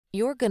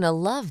You're gonna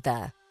love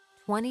the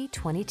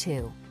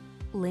 2022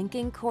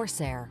 Lincoln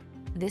Corsair.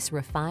 This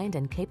refined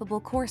and capable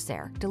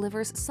Corsair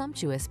delivers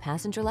sumptuous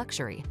passenger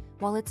luxury,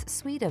 while its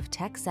suite of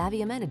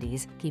tech-savvy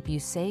amenities keep you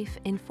safe,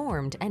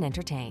 informed, and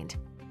entertained.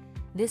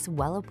 This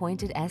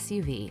well-appointed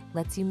SUV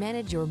lets you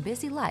manage your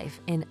busy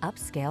life in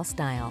upscale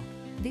style.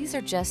 These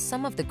are just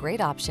some of the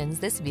great options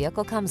this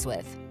vehicle comes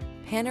with: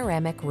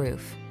 panoramic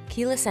roof,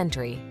 keyless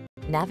entry,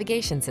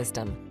 navigation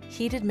system,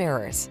 heated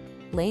mirrors,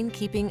 lane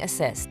keeping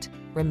assist,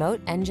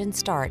 remote engine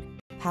start,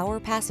 power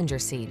passenger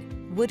seat,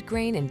 wood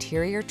grain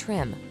interior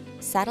trim,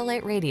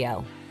 satellite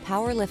radio,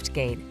 power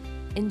liftgate.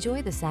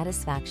 Enjoy the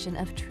satisfaction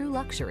of true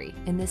luxury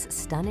in this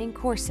stunning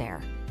Corsair.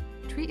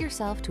 Treat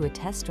yourself to a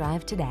test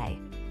drive today.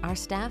 Our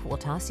staff will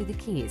toss you the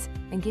keys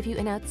and give you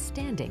an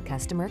outstanding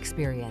customer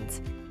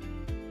experience.